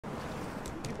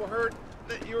people heard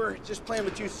that you were just playing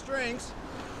with 2 strings,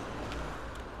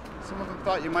 some of them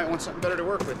thought you might want something better to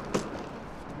work with.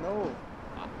 No,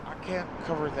 I can't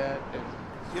cover that.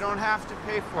 You don't have to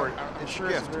pay for it. I'm It's sure a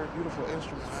it's gift. a very beautiful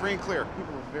instrument. It's free and clear.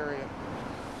 People are very,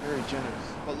 very generous.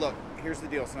 But look, here's the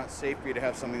deal. It's not safe for you to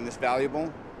have something this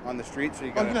valuable on the street, so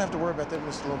you Oh, gotta... you don't have to worry about that,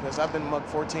 Mr. Lopez. I've been mugged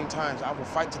 14 times. I will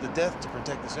fight to the death to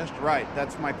protect this instrument. Right,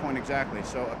 that's my point exactly.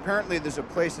 So apparently there's a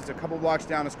place that's a couple blocks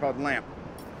down. It's called Lamp.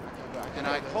 And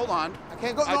hold on. I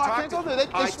can't go. No, I can't go there. They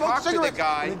smoke cigarettes. To the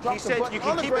guy. And they drop He said the you butt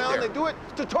on can the keep it ground. there. They do it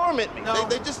to torment me. No.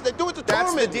 They do it to That's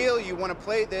torment me. the deal. You want to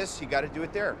play this, you got to do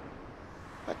it there.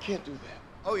 I can't do that.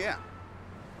 Oh, yeah.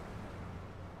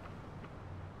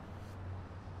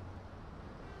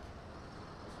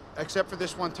 Except for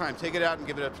this one time. Take it out and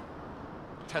give it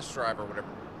a test drive or whatever.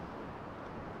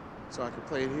 So I can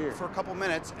play it here. For a couple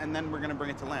minutes, and then we're going to bring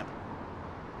it to Lamp.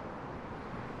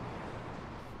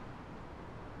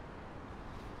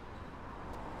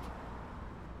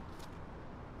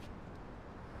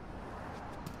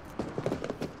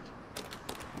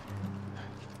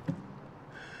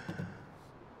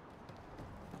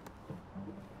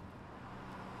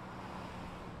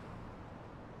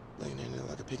 Laying in there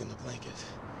like a pig in the blanket.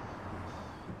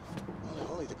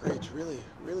 Only the greats, really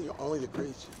only the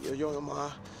greats. Yo-Yo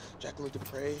Ma, Jacqueline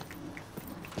Dupre.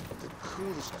 The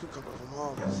coolest cucumber of them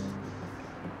all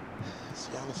is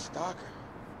Yana Stalker.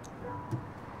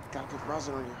 Gotta put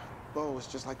rosin on your bow. It's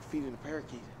just like feeding a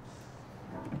parakeet.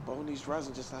 Bow needs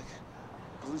rosin just like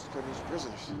police car needs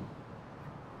prisoners.